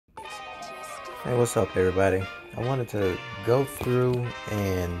Hey, what's up, everybody? I wanted to go through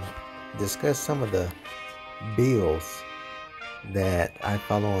and discuss some of the bills that I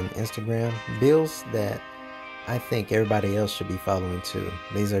follow on Instagram, bills that I think everybody else should be following too.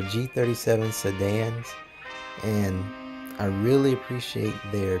 These are G37 sedans, and I really appreciate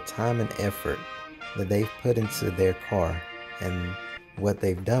their time and effort that they've put into their car and what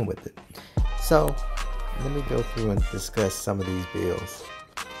they've done with it. So, let me go through and discuss some of these bills.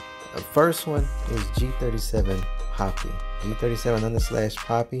 The first one is G37 Poppy, G37 /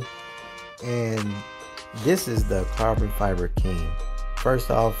 Poppy, and this is the carbon fiber king. First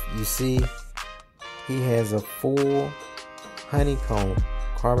off, you see he has a full honeycomb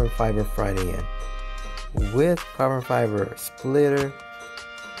carbon fiber front end with carbon fiber splitter,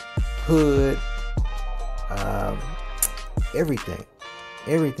 hood,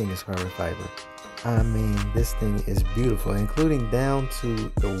 everything is carbon fiber. I mean, this thing is beautiful, including down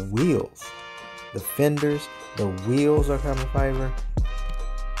to the wheels, the fenders. The wheels are carbon fiber.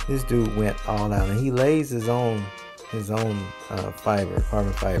 This dude went all out, and he lays his own fiber,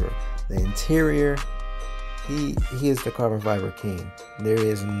 carbon fiber. The interior, he is the carbon fiber king. There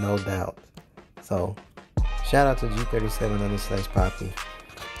is no doubt. So, shout out to G37 / Poppy.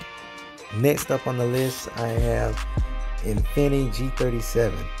 Next up on the list, I have Infiniti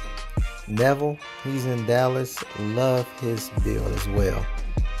G37. Neville, he's in Dallas. Love his build as well.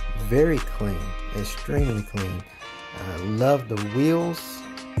 Very clean, extremely clean. Love the wheels.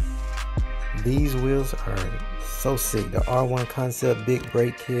 These wheels are so sick. The R1 concept big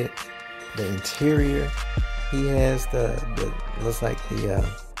brake kit. The interior, he has the looks like the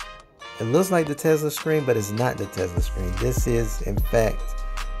it looks like the Tesla screen, but it's not the Tesla screen. This is in fact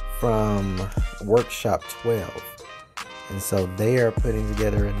from Workshop 12. And so they are putting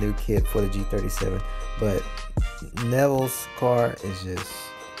together a new kit for the G37. But Neville's car is just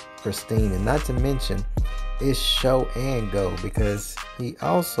pristine. And not to mention, it's show and go, because he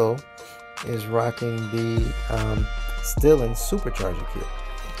also is rocking the Sedan supercharger kit.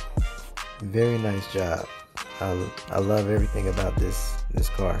 Very nice job. I love everything about this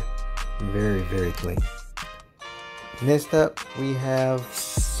car. Very, very clean. Next up, we have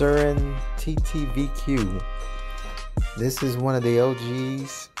Sedan TTVQ. This is one of the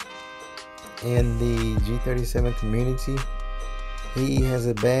OGs in the G37 community. He has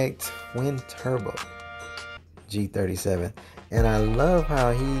a bagged twin turbo G37, and I love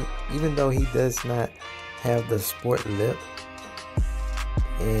how even though he does not have the sport lip,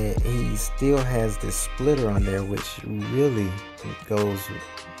 he still has this splitter on there, which really goes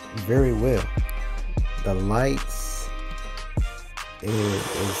very well. The lights is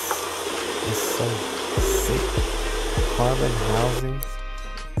so sick. Carbon housings.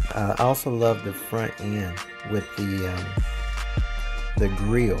 I also love the front end with the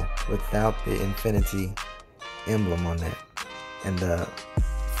grille without the Infiniti emblem on that, and the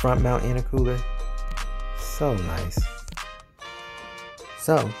front mount intercooler. So nice.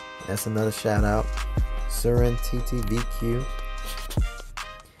 So that's another shout out, Sedan TTVQ.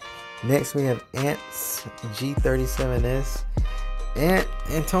 Next we have Ant's G37S. And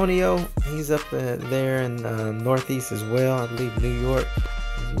Antonio, he's up there in Northeast as well. I believe New York.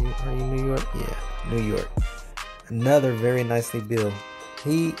 Are you New York? Yeah, New York. Another very nicely built.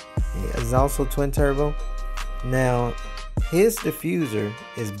 He is also twin turbo. Now, his diffuser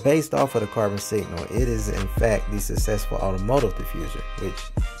is based off of the carbon signal. It is in fact the successful automotive diffuser,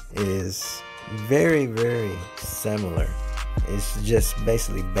 which is very, very similar. It's just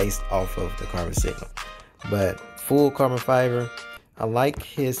basically based off of the carbon signal, but full carbon fiber. I like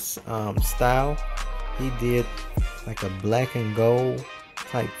his style. He did like a black and gold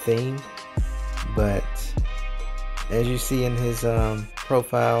type theme, but as you see in his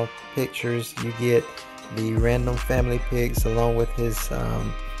profile pictures, you get the random family pics along with his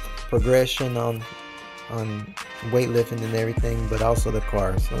progression on weightlifting and everything, but also the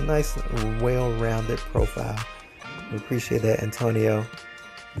car. So a nice, well-rounded profile. We appreciate that, Antonio.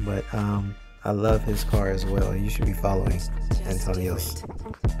 But I love his car as well. You should be following Antonio's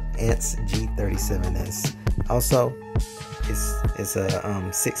Ant's G37S. Also, it's a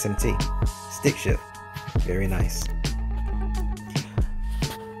 6MT stick shift. Very nice.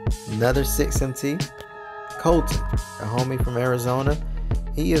 Another 6MT, Colton, a homie from Arizona.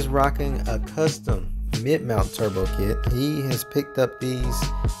 He is rocking a custom mid-mount turbo kit. He has picked up these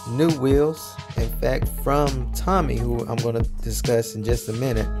new wheels, in fact, from Tommy, who I'm going to discuss in just a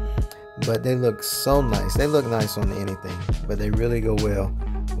minute. But they look so nice. They look nice on anything, but they really go well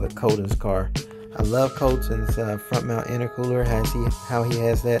with Colton's car. I love Colton's front mount intercooler. How he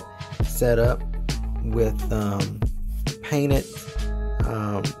has that set up with painted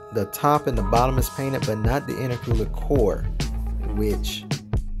the top and the bottom is painted, but not the intercooler core, which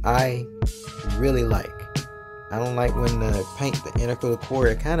I really like. I don't like when they paint the intercooler core.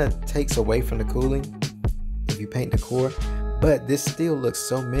 It kind of takes away from the cooling if you paint the core, but this still looks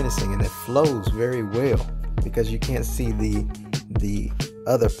so menacing, and it flows very well because you can't see the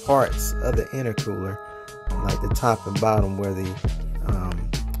other parts of the intercooler, like the top and bottom where the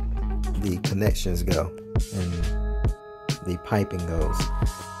connections go and the piping goes.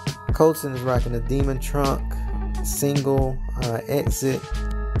 Colton is rocking the Demon trunk, single exit.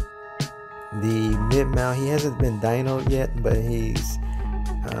 The mid mount, he hasn't been dynoed yet, but he's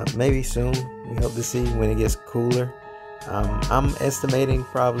maybe soon. We hope to see when it gets cooler. I'm estimating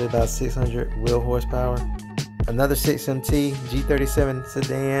probably about 600 wheel horsepower. Another 6MT G37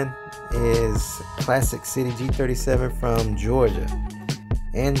 sedan is Classic City G37 from Georgia.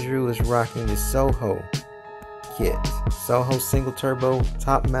 Andrew is rocking the Soho kit. Soho single turbo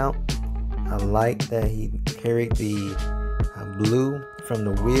top mount. I like that he carried the blue from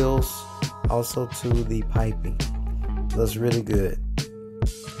the wheels also to the piping. Looks really good.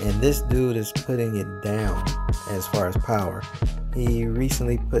 And this dude is putting it down as far as power. He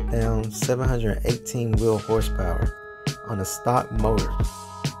recently put down 718 wheel horsepower on a stock motor.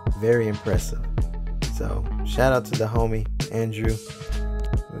 Very impressive. So shout out to the homie Andrew.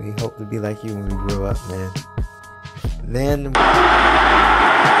 We hope to be like you when we grow up, man. Then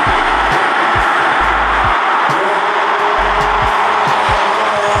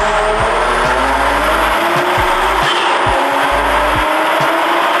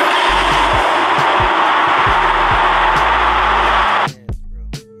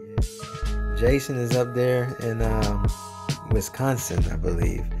Jason is up there in Wisconsin, I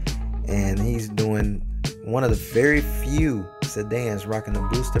believe, and he's doing one of the very few sedans rocking the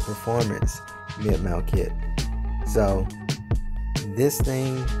Boosted Performance mid-mount kit. So this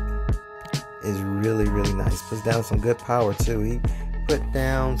thing is really nice. Puts down some good power too. He put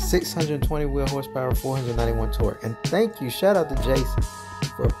down 620 wheel horsepower, 491 torque. And thank you, shout out to Jason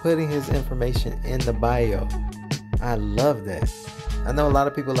for putting his information in the bio. I love that. I know a lot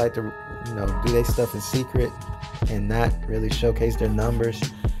of people like to, you know, do their stuff in secret and not really showcase their numbers.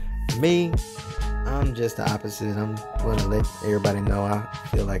 Me, I'm just the opposite. I'm going to let everybody know. I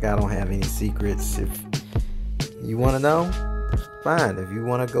feel like I don't have any secrets. If you want to know, fine. If you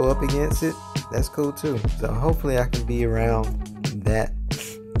want to go up against it, that's cool too. So hopefully I can be around that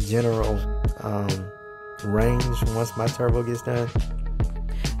general range once my turbo gets done.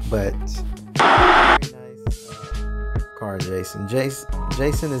 But very nice car, Jason.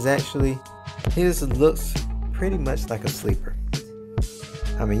 Jason is actually, he just looks pretty much like a sleeper.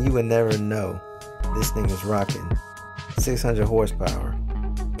 I mean, you would never know this thing is rocking 600 horsepower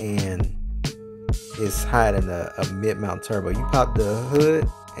and it's hiding a mid-mount turbo. You pop the hood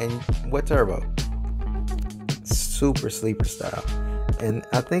and what turbo? Super sleeper style. And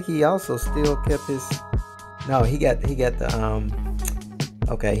I think he also still kept his, no, he got the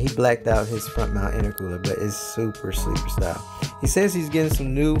okay, he blacked out his front mount intercooler, but it's super sleeper style. He says he's getting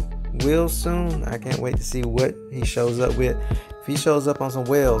some new wheels soon. I can't wait to see what he shows up with. If he shows up on some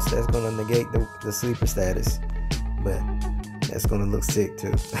wheels, that's going to negate the sleeper status, but that's going to look sick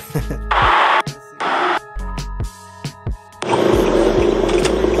too.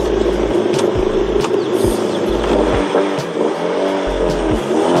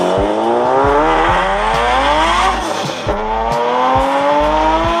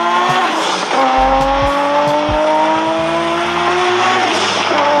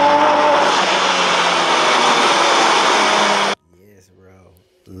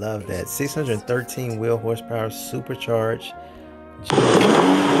 Love that. 613 wheel horsepower, supercharged.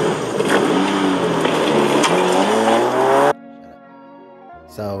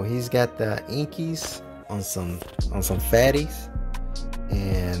 So he's got the inkies on some fatties,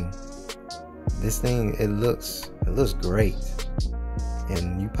 and this thing, it looks great.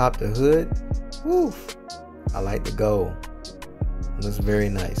 And you pop the hood, woof! I like the gold. It looks very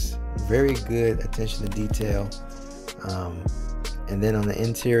nice. Very good attention to detail. And then on the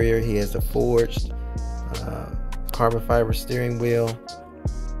interior, he has the forged carbon fiber steering wheel.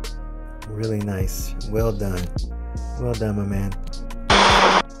 Really nice. Well done. Well done, my man.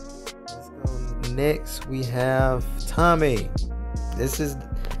 Let's go. Next, we have Tommy. This is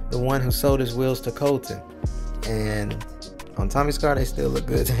the one who sold his wheels to Colton. And on Tommy's car, they still look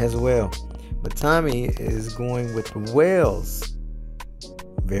good as well. But Tommy is going with the wheels.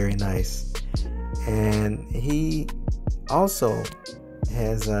 Very nice. And he also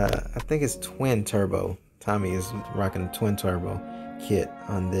has I think it's twin turbo. Tommy is rocking a twin turbo kit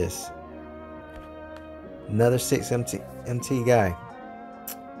on this. Another 6MT guy.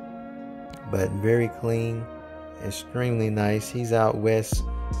 but very clean, extremely nice. He's out west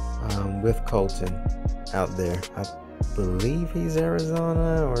with Colton out there. I believe he's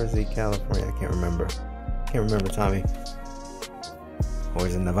Arizona, or is he California? I can't remember. Tommy. Or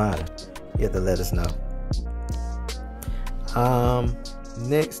is it Nevada? You have to let us know.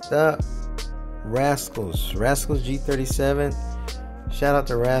 Next up, Rascals G37. Shout out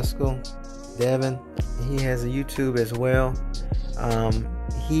to Rascal Devin. He has a YouTube as well.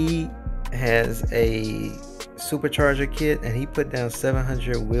 He has a supercharger kit, and he put down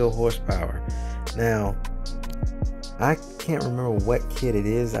 700 wheel horsepower. Now, I can't remember what kit it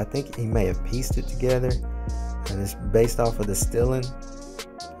is. I think he may have pieced it together, and it's based off of the Stillen,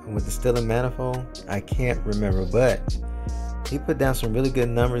 with the Stillen manifold. I can't remember, but he put down some really good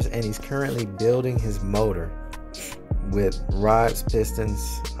numbers, and he's currently building his motor with rods,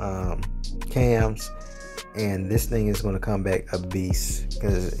 pistons, cams, and this thing is going to come back a beast,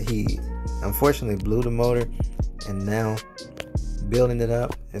 because he unfortunately blew the motor, and now building it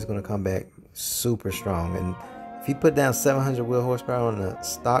up is going to come back super strong. And if he put down 700 wheel horsepower on a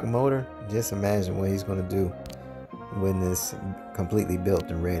stock motor, just imagine what he's going to do when it's completely built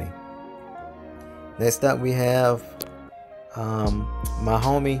and ready. Next up, we have my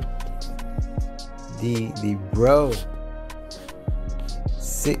homie, the bro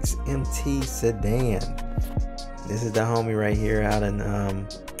 6MT Sedan. This is the homie right here out in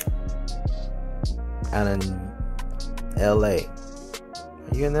LA.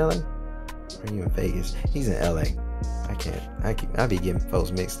 Are you in LA? Or are you in Vegas? He's in LA. I be getting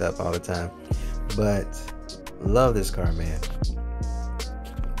folks mixed up all the time. But love this car, man.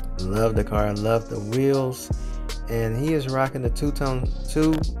 Love the car, love the wheels. And he is rocking the two-tone,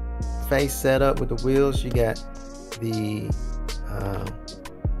 two-face setup with the wheels. You got the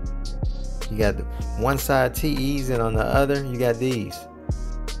one side TEs, and on the other you got these.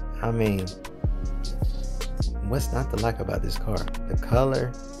 I mean, what's not to like about this car? The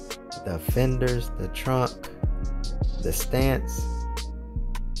color, the fenders, the trunk, the stance.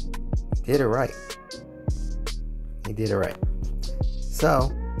 Did it right. He did it right.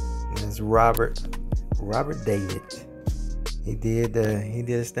 So it's Robert David. He did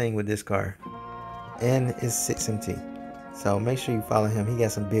his thing with this car, and it's 6MT. So make sure you follow him. He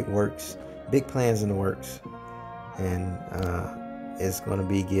got some big plans in the works, and it's going to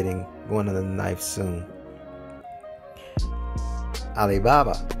be going to the knife soon. Ali,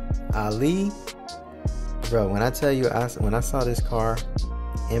 bro, when I tell you, when I saw this car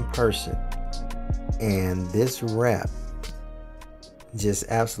in person, and this wrap just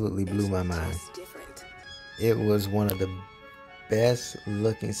absolutely blew my mind. It was one of the best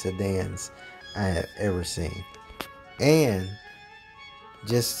looking sedans I have ever seen, and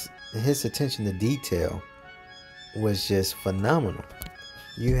just his attention to detail was just phenomenal.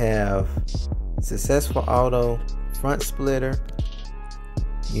 You have successful auto front splitter.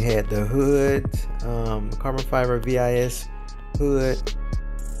 You had the hood, carbon fiber VIS hood,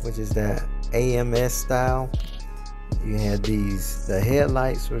 which is that AMS style. You had the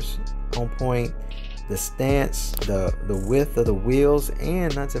headlights was on point, the stance, the width of the wheels,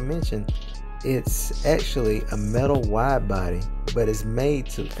 and not to mention, it's actually a metal wide body, but it's made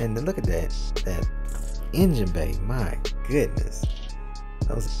to, and look at that engine bay, my goodness,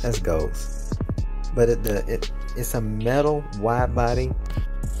 that's goals. But it's a metal wide body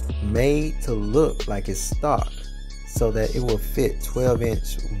made to look like it's stock, so that it will fit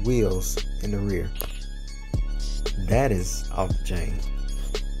 12-inch wheels in the rear. That is off the chain.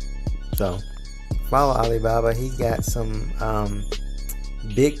 So follow Alibaba. He got some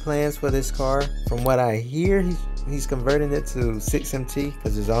big plans for this car. From what I hear, he's converting it to 6MT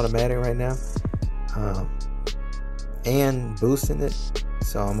because it's automatic right now, and boosting it.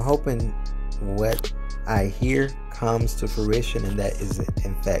 So I'm hoping what I hear comes to fruition, and that is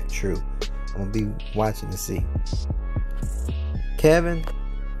in fact true. I'm gonna be watching to see. Kevin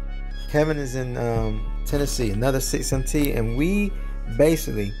is in Tennessee, another 6MT, and we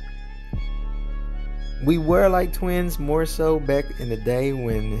were like twins, more so back in the day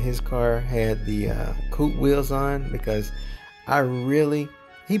when his car had the coupe wheels on, because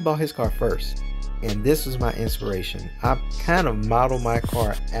he bought his car first, and this was my inspiration. I kind of modeled my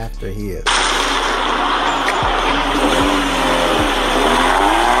car after his.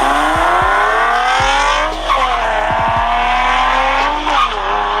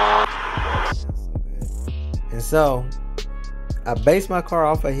 And so I based my car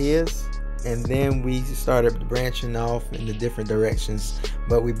off of his, and then we started branching off in the different directions,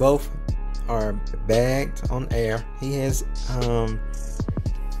 but we both are bagged on air. He has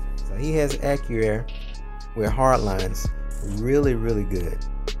he has AccuAir with hard lines, really good.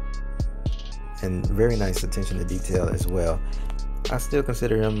 and very nice attention to detail as well. I still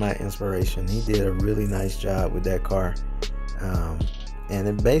consider him my inspiration. He did a really nice job with that car, and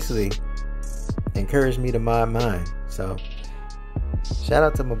it basically encouraged me to mod mine. So shout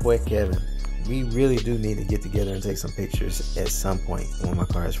out to my boy Kevin. We really do need to get together and take some pictures at some point when my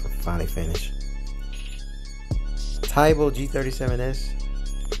car is finally finished. Tybo G37S.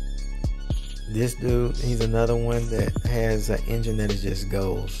 This dude, he's another one that has an engine that is just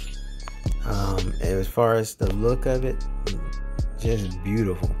goals. As far as the look of it, just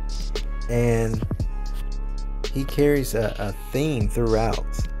beautiful. And he carries a theme throughout.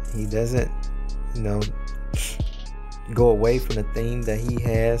 He doesn't, you know, go away from the theme that he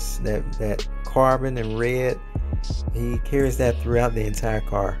has, that carbon and red. He carries that throughout the entire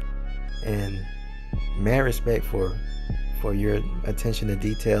car. And mad respect for your attention to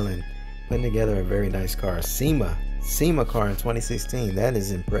detail and putting together a very nice car. SEMA car in 2016. That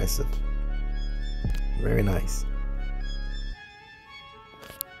is impressive. Very nice.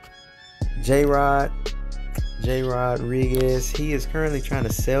 J-Rod Rodriguez. He is currently trying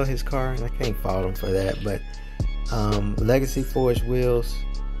to sell his car, and I can't fault him for that. But Legacy Forged wheels.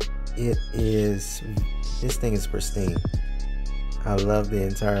 This thing is pristine. I love the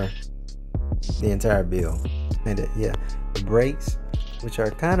entire build. And yeah, the brakes, which are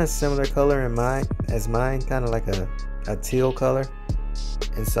kind of similar color in mine, kind of like a teal color,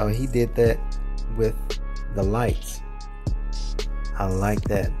 and so he did that with the lights. I like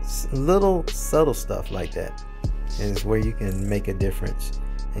that. Little subtle stuff like that is where you can make a difference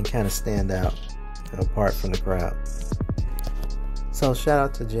and kind of stand out apart from the crowd. So shout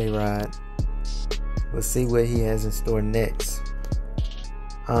out to J-Rod. We'll see what he has in store next.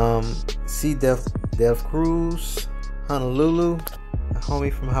 See Dev Cruz, Honolulu, a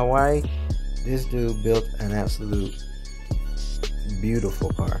homie from Hawaii. This dude built an absolute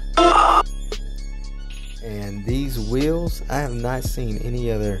beautiful car. And these wheels, I have not seen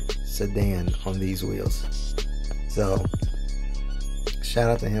any other sedan on these wheels. So shout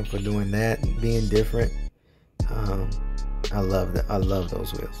out to him for doing that, being different. I love that. I love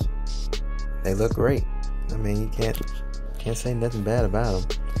those wheels. They look great. I mean, you can't say nothing bad about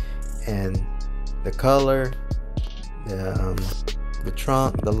them. And the color, the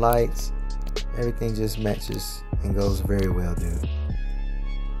trunk, the lights, everything just matches and goes very well, dude.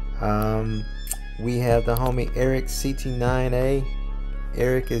 We have the homie Eric CT9A.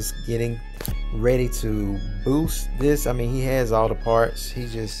 Eric is getting ready to boost this. I mean, he has all the parts.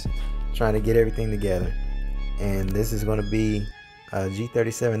 He's just trying to get everything together. And this is going to be a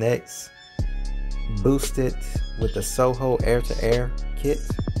G37X boosted with the Soho air-to-air kit.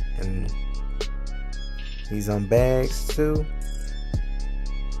 And he's on bags too.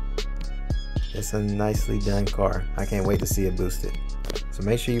 It's a nicely done car. I can't wait to see it boosted. So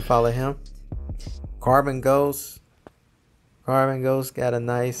make sure you follow him. Carbon Ghost got a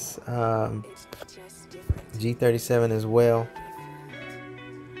nice G37 as well.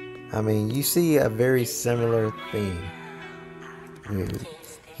 I mean, you see a very similar theme.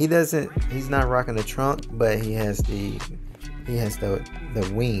 He's not rocking the trunk, but he has the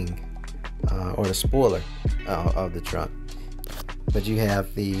wing or the spoiler of the trunk. But you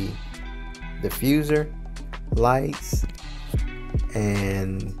have the diffuser, lights,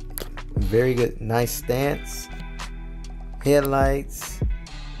 and very good, nice stance, headlights.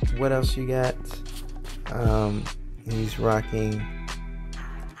 What else you got? He's rocking.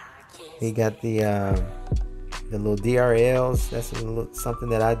 He got the little DRLs. That's something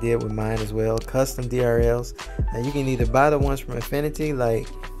that I did with mine as well. Custom DRLs. Now you can either buy the ones from Infinity, like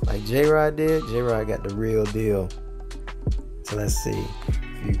J-Rod did. J-Rod got the real deal. So let's see.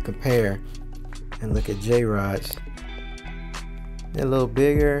 If you compare and look at J-Rod's, they're a little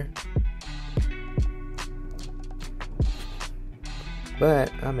bigger.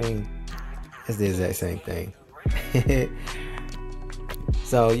 But I mean, it's the exact same thing.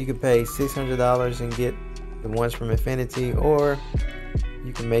 So you can pay $600 and get the ones from Infinity, or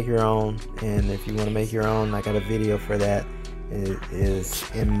you can make your own. And if you want to make your own, I got a video for that. It is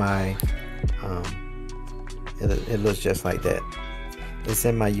in my it looks just like that. It's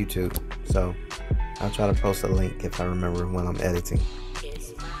in my YouTube, so I'll try to post a link if I remember when I'm editing.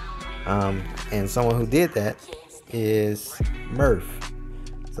 And someone who did that is Murph.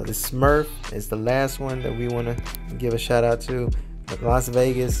 So the Smurf is the last one that we want to give a shout out to. But Las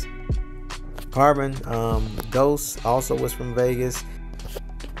Vegas Carbon Ghost also was from Vegas.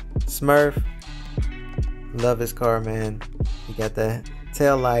 Smurf, love his car, man. He got the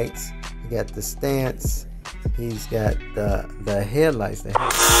tail lights, he got the stance, he's got the headlights. What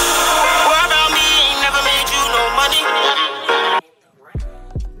about me? Never made you no money.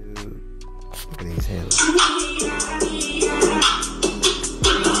 Dude, Look at these headlights.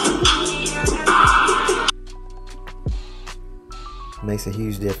 Makes a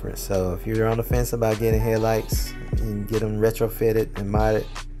huge difference. So if you're on the fence about getting headlights and get them retrofitted and modded,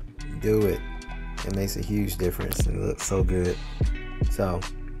 do it. It makes a huge difference and it looks so good. So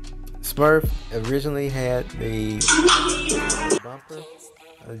Smurf originally had the bumper,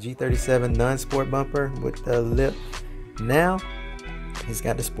 a G37 non-sport bumper with the lip. Now he's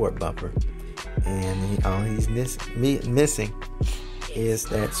got the sport bumper, and all he's missing is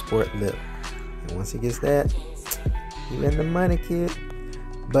that sport lip. And once he gets that, you in the money, kid.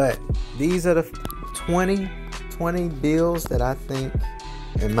 But these are the 20 bills that I think,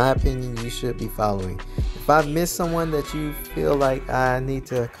 in my opinion, you should be following. If I've missed someone that you feel like I need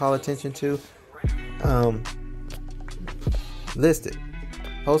to call attention to, list it,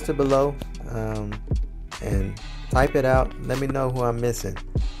 post it below, and type it out. Let me know who I'm missing.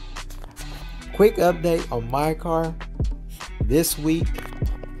 Quick update on my car. This week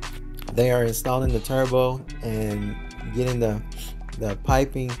they are installing the turbo and getting the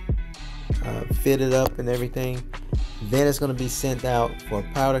piping fitted up and everything. Then it's going to be sent out for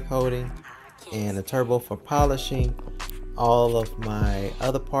powder coating and a turbo for polishing. All of my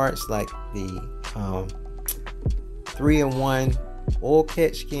other parts, like the 3-in-1 oil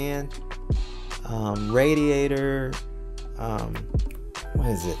catch can, radiator, what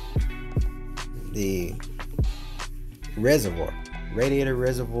is it? The reservoir, radiator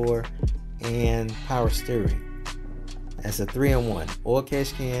reservoir, and power steering. That's a 3-in-1 oil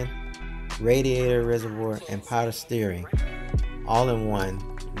catch can, radiator reservoir, and powder steering, all in one,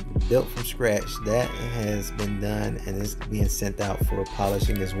 built from scratch. That has been done and is being sent out for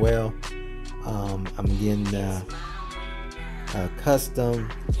polishing as well. I'm getting a custom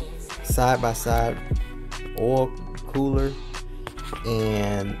side-by-side oil cooler,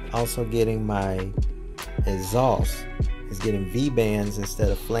 and also getting my exhaust is getting V-bands instead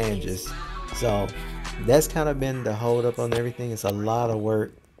of flanges. So that's kind of been the hold up on everything. It's a lot of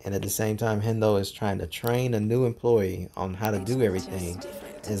work, and at the same time Hendo is trying to train a new employee on how to do everything,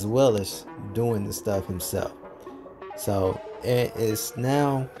 as well as doing the stuff himself. So it is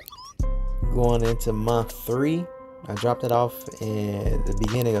now going into month 3. I dropped it off in the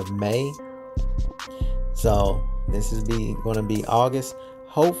beginning of May, so this is going to be August.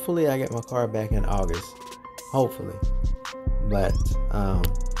 Hopefully I get my car back in August, hopefully. But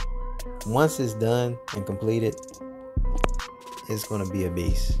once it's done and completed, it's going to be a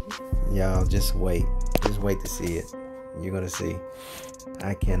beast. Y'all just wait to see it. You're going to see.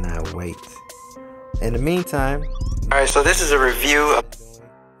 I cannot wait. In the meantime, alright, so this is a review of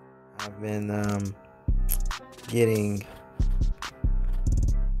I've been getting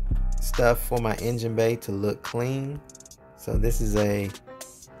stuff for my engine bay to look clean. So this is a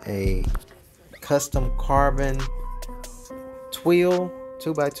custom carbon twill,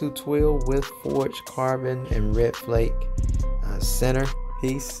 2x2 twill with forged carbon and red flake center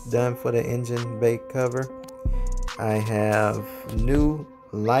piece done for the engine bay cover. I have new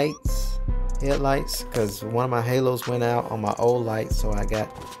lights, headlights, because one of my halos went out on my old lights, so I got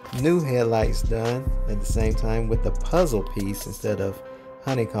new headlights done at the same time with the puzzle piece instead of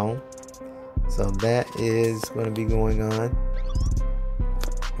honeycomb. So that is going to be going on.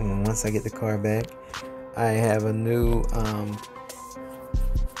 And once I get the car back, I have a new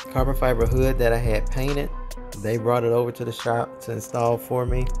carbon fiber hood that I had painted. They brought it over to the shop to install for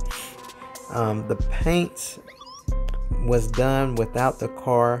me. The paint was done without the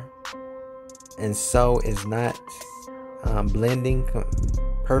car, and so is not blending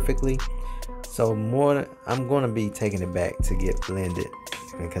perfectly. So I'm going to be taking it back to get blended,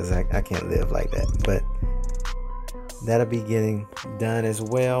 because I can't live like that. But that'll be getting done as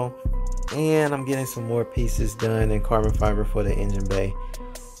well, and I'm getting some more pieces done in carbon fiber for the engine bay,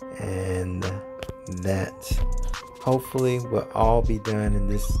 and that hopefully will all be done in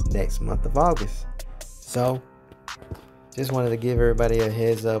this next month of August. So just wanted to give everybody a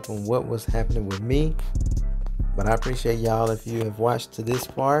heads up on what was happening with me. But I appreciate y'all. If you have watched to this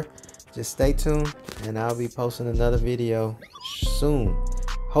far, just stay tuned, and I'll be posting another video soon.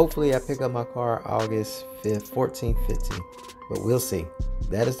 Hopefully I pick up my car August 5th, 14th, 15th, but we'll see.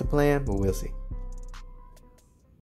 That is the plan, but we'll see.